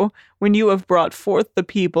sent you. When you have brought forth the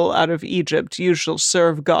people out of Egypt, you shall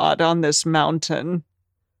serve God on this mountain.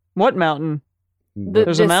 What mountain?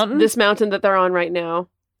 There's a mountain? This mountain that they're on right now.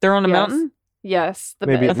 They're on a mountain? Yes. I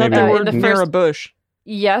thought they were near a bush.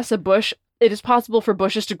 Yes, a bush. It is possible for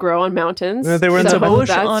bushes to grow on mountains. No, they were in the bush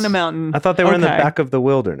on a mountain. I thought they were in the back of the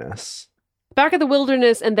wilderness. Back of the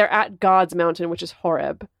wilderness, and they're at God's mountain, which is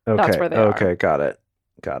Horeb. Okay. That's where they are. Okay, got it.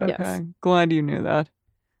 Yes. Okay, glad you knew that.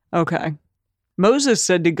 Okay. Moses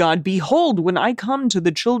said to God, behold, when I come to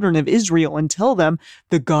the children of Israel and tell them,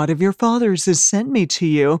 the God of your fathers has sent me to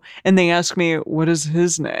you, and they ask me, what is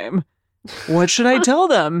his name? What should I tell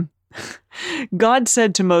them? God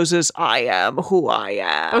said to Moses, I am who I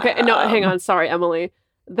am. Okay, no, hang on. Sorry, Emily.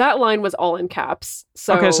 That line was all in caps.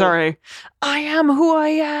 So okay, sorry. I am who I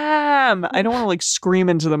am. I don't want to like scream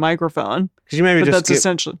into the microphone. Could you maybe that's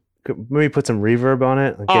essentially maybe put some reverb on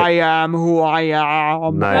it? I am who I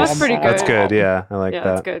am. Nice. That's pretty good. That's good. Yeah, I like that.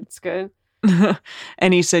 That's good. It's good.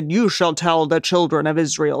 And he said, you shall tell the children of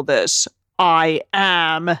Israel this. I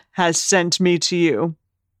am has sent me to you.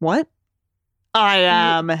 What? I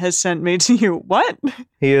am has sent me to you. What?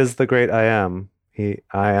 He is the great I am.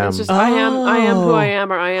 I am. It's just I am who I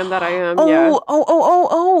am, or I am that I am.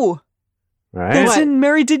 Oh. Right. That's in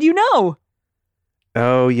Mary, Did You Know?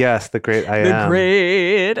 Oh, yes, the great I am. The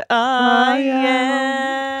great I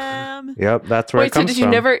am. Yep, that's where it comes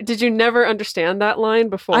from. Did you never understand that line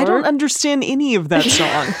before? I don't understand any of that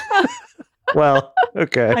song. Well,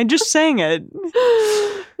 okay. I just sang it.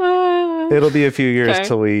 It'll be a few years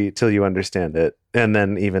till you understand it. And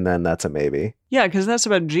then even then, that's a maybe. Yeah, because that's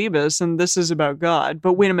about Jebus and this is about God.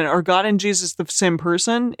 But wait a minute, are God and Jesus the same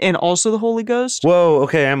person and also the Holy Ghost? Whoa,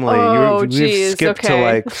 okay, Emily. We've skipped to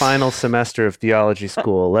like final semester of theology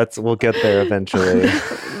school. We'll get there eventually.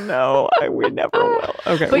 No, we never will.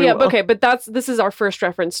 Okay. But this is our first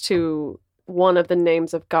reference to one of the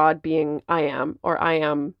names of God being I am, or I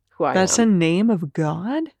am who I am. That's a name of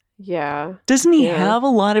God? Yeah. Doesn't he have a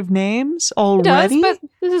lot of names already? He does, but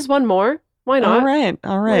this is one more. Why not? All right.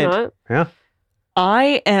 Why not? Yeah.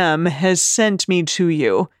 I am has sent me to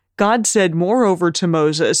you. God said, moreover to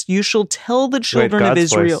Moses, you shall tell the children of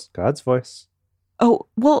Israel. God's voice. Oh,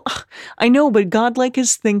 well, I know, but God like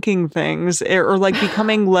is thinking things or like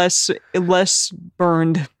becoming less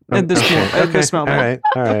burned at this moment. All right.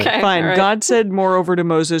 Okay, fine. All right. God said, moreover to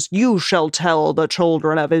Moses, you shall tell the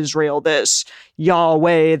children of Israel this.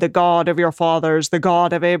 Yahweh, the God of your fathers, the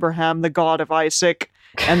God of Abraham, the God of Isaac,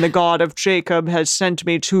 and the God of Jacob has sent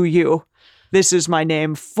me to you. This is my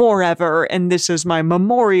name forever, and this is my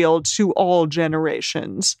memorial to all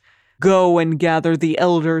generations. Go and gather the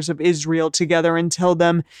elders of Israel together and tell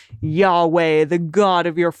them, Yahweh, the God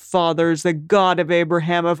of your fathers, the God of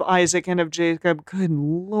Abraham, of Isaac, and of Jacob. Good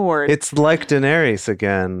Lord. It's like Daenerys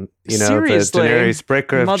again. Seriously. The Daenerys,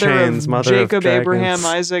 breaker of chains, mother Jacob, of dragons. Abraham,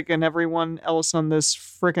 Isaac, and everyone else on this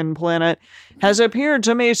frickin' planet, has appeared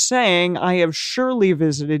to me saying, I have surely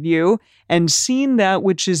visited you and seen that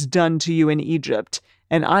which is done to you in Egypt.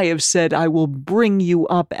 And I have said, I will bring you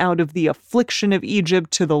up out of the affliction of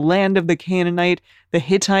Egypt to the land of the Canaanite, the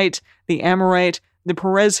Hittite, the Amorite, the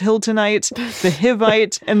Perez Hiltonite, the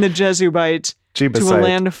Hivite, and the Jezubite, Jebusite. to a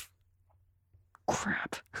land of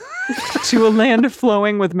to a land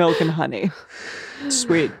flowing with milk and honey.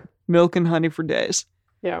 Sweet. Milk and honey for days.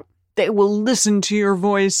 Yeah. They will listen to your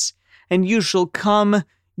voice, and you shall come,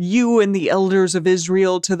 you and the elders of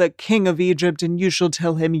Israel, to the king of Egypt, and you shall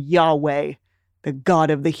tell him, Yahweh, the God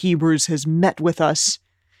of the Hebrews, has met with us.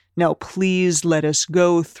 Now please let us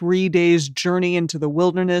go 3 days' journey into the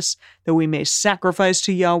wilderness, that we may sacrifice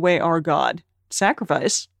to Yahweh our God.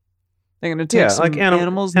 Sacrifice? They're going to take some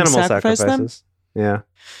animals and sacrifice them? Yeah.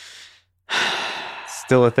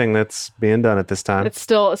 still a thing that's being done at this time. It's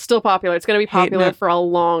still popular. It's going to be popular for a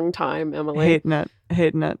long time, Emily.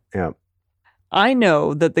 Hating it. Yeah. I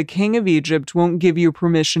know that the king of Egypt won't give you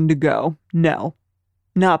permission to go. No,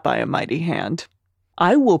 not by a mighty hand.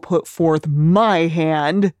 I will put forth my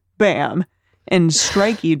hand, bam, and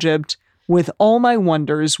strike Egypt with all my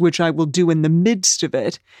wonders, which I will do in the midst of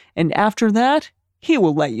it. And after that, he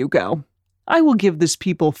will let you go. I will give this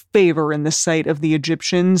people favor in the sight of the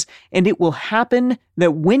Egyptians, and it will happen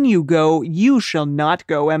that when you go, you shall not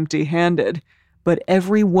go empty-handed. But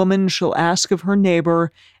every woman shall ask of her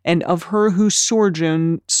neighbor and of her who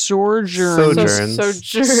sojourns. There's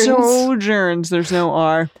no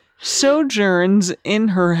R. Sojourns in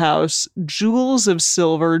her house, jewels of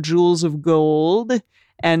silver, jewels of gold,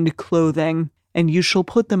 and clothing, and you shall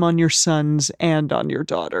put them on your sons and on your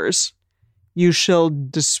daughters. You shall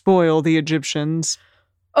despoil the Egyptians.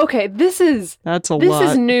 Okay, this is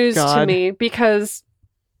news to me because,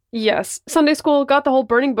 yes, Sunday school got the whole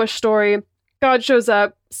burning bush story. God shows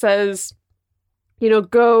up, says,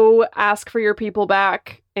 go ask for your people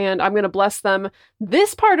back, and I'm going to bless them.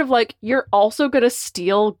 This part of, you're also going to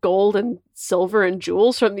steal gold and silver and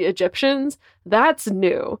jewels from the Egyptians, that's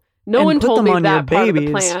new. No one told me that part of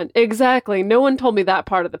the plan. Exactly. No one told me that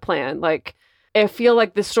part of the plan. I feel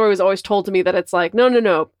like this story was always told to me that it's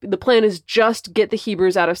no. The plan is just get the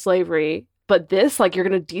Hebrews out of slavery. But this, you're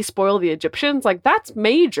going to despoil the Egyptians? That's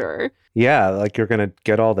major. Yeah, you're going to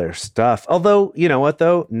get all their stuff. Although, you know what,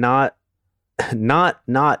 though? Not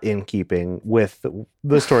in keeping with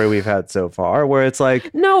the story we've had so far, where it's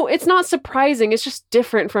No, it's not surprising. It's just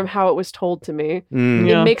different from how it was told to me.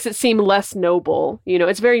 It makes it seem less noble.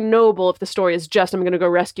 It's very noble if the story is just, I'm going to go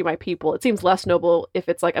rescue my people. It seems less noble if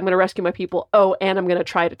it's I'm going to rescue my people. Oh, and I'm going to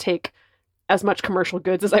try to take as much commercial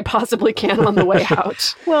goods as I possibly can on the way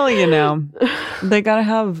out. Well, they got to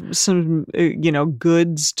have some,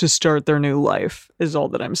 goods to start their new life is all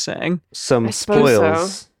that I'm saying. Some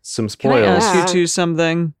spoils. So. Some spoils. Can I ask you two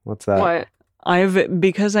something? What's that? What?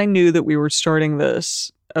 Because I knew that we were starting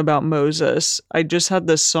this about Moses, I just had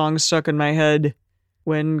this song stuck in my head.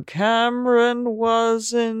 When Cameron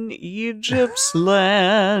was in Egypt's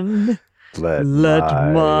land, let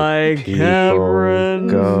my Cameron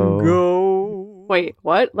go. Wait,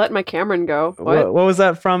 what? Let my Cameron go? What was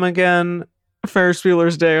that from again? Ferris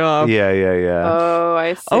Bueller's Day Off. Yeah. Oh,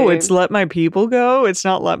 I see. Oh, it's Let My People Go? It's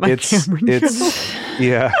not Let My Cameron Go?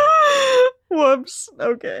 Yeah. Whoops.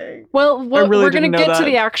 Okay. Well, we're going to get to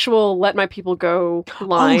the actual Let My People Go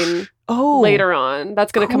line later on.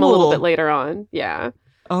 That's going to come a little bit later on. Yeah.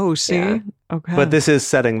 Oh, see? Yeah. Okay. But this is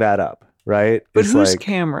setting that up, right? But who's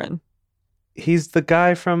Cameron? He's the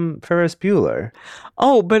guy from Ferris Bueller.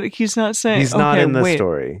 Oh, but he's not saying... He's not in the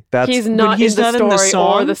story. He's not in the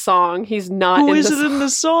story or the song. He's not in the song. Who is it in the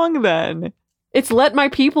song, then? It's Let My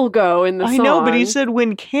People Go in the song. I know, but he said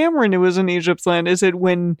when Cameron was in Egypt's land. Is it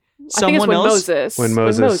when someone else? When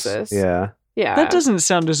Moses. Yeah. Yeah. That doesn't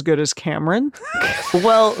sound as good as Cameron.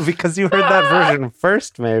 Well, because you heard that version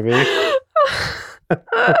first, maybe.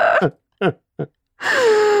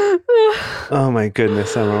 Oh my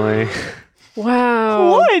goodness, Emily.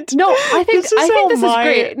 Wow. What? No, I think this is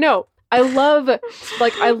great. No, I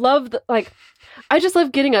just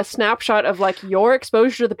love getting a snapshot of your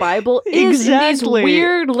exposure to the Bible is in these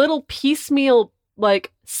weird little piecemeal,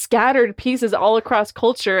 scattered pieces all across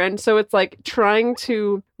culture. And so it's trying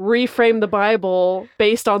to reframe the Bible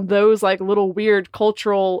based on those little weird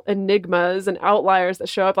cultural enigmas and outliers that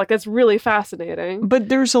show up. That's really fascinating. But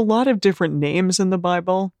there's a lot of different names in the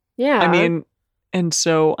Bible. Yeah. I mean, and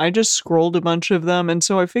so I just scrolled a bunch of them. And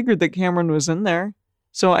so I figured that Cameron was in there.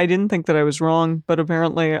 So I didn't think that I was wrong, but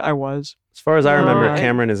apparently I was. As far as I remember,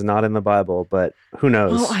 Cameron is not in the Bible, but who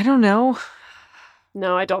knows? Oh, I don't know.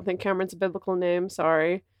 No, I don't think Cameron's a biblical name.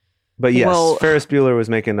 Sorry. But yes, Ferris Bueller was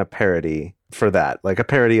making a parody for that. A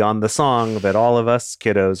parody on the song that all of us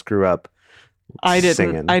kiddos grew up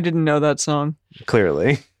singing. I didn't know that song.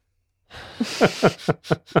 Clearly.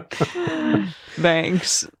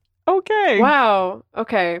 Thanks. Okay. Wow.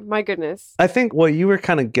 Okay. My goodness. I think what you were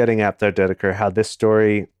kind of getting at there, Dedeker, how this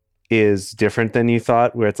story is different than you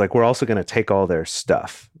thought, where it's we're also going to take all their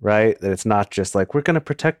stuff, right? That it's not just we're going to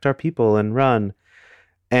protect our people and run.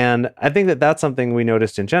 And I think that that's something we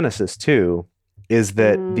noticed in Genesis too, is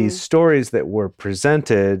that these stories that were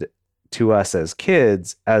presented to us as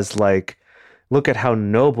kids as look at how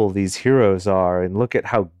noble these heroes are and look at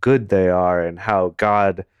how good they are and how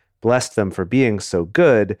God blessed them for being so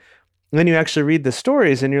good. And then you actually read the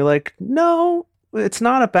stories and you're no, it's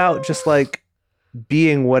not about just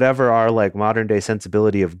being whatever our modern day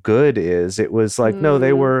sensibility of good is. It was no,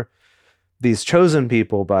 they were these chosen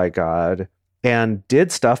people by God and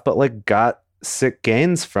did stuff, but like got sick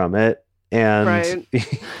gains from it. And,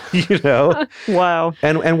 you know, wow.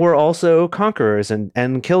 And we're also conquerors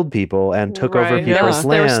and killed people and took over people's lands.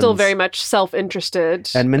 They were still very much self-interested.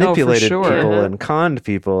 And manipulated people and conned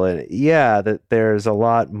people. And that there's a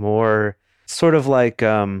lot more sort of like...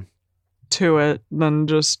 to it than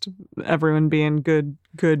just everyone being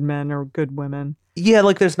good men or good women. Yeah,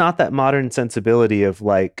 like there's not that modern sensibility of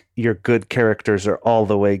like your good characters are all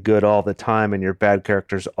the way good all the time and your bad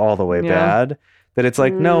characters all the way bad. That it's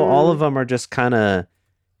like, no, all of them are just kind of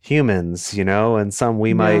humans, you know, and some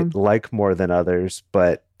we might like more than others,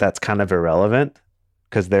 but that's kind of irrelevant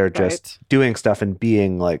because they're just doing stuff and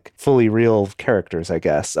being like fully real characters, I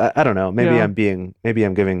guess. I don't know. Maybe I'm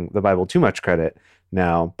giving the Bible too much credit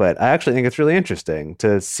now, but I actually think it's really interesting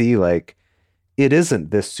to see like it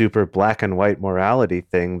isn't this super black and white morality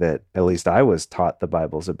thing that at least I was taught the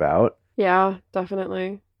Bible's about. Yeah,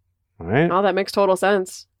 definitely. All right. Oh, that makes total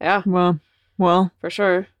sense. Yeah. Well, for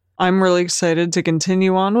sure. I'm really excited to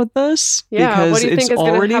continue on with this because it's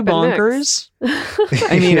already bonkers.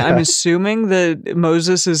 I mean, I'm assuming that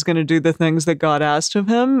Moses is going to do the things that God asked of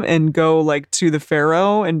him and go like to the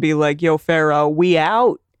Pharaoh and be like, "Yo, Pharaoh, we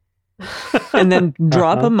out," and then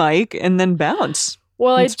drop a mic and then bounce.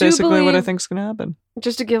 Well, that's basically what I think is going to happen.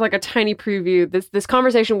 Just to give like a tiny preview, this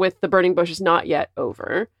conversation with the burning bush is not yet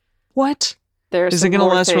over. What? Is it going to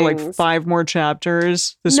last for like 5 more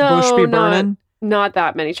chapters? This bush be burning? Not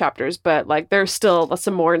that many chapters, but like there's still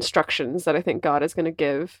some more instructions that I think God is going to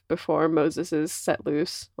give before Moses is set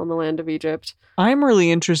loose on the land of Egypt. I'm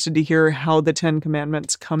really interested to hear how the 10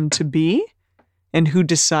 Commandments come to be and who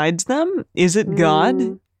decides them. Is it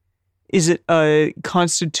God? Is it a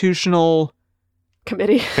constitutional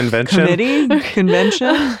convention?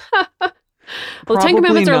 Convention? Well, the 10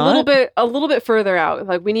 Commandments are a little bit further out.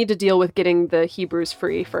 Like we need to deal with getting the Hebrews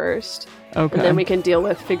free first. Okay. And then we can deal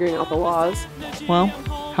with figuring out the laws. Well,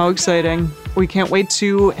 how exciting. We can't wait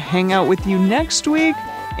to hang out with you next week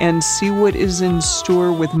and see what is in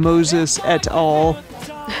store with Moses et al.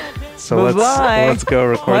 So let's go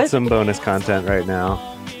record some bonus content right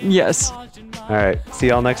now. Yes. All right. See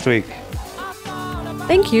y'all next week.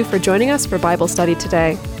 Thank you for joining us for Bible study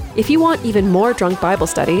today. If you want even more Drunk Bible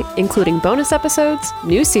Study, including bonus episodes,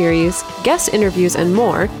 new series, guest interviews, and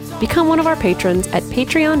more, become one of our patrons at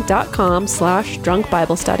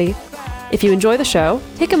patreon.com/drunkbiblestudy. If you enjoy the show,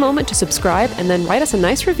 take a moment to subscribe and then write us a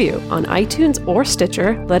nice review on iTunes or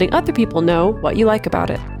Stitcher, letting other people know what you like about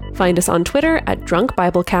it. Find us on Twitter at Drunk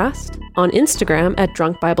Biblecast, on Instagram at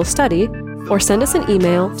Drunk Bible Study, or send us an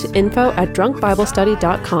email to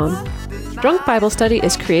info@drunkbiblestudy.com. Drunk Bible Study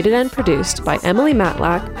is created and produced by Emily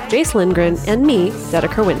Matlack, Jace Lindgren, and me,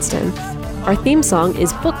 Dedeker Winston. Our theme song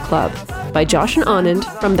is Book Club by Josh and Anand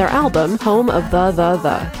from their album Home of the.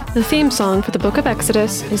 The theme song for the Book of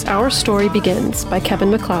Exodus is Our Story Begins by Kevin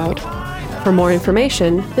MacLeod. For more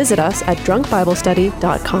information, visit us at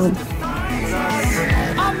drunkbiblestudy.com.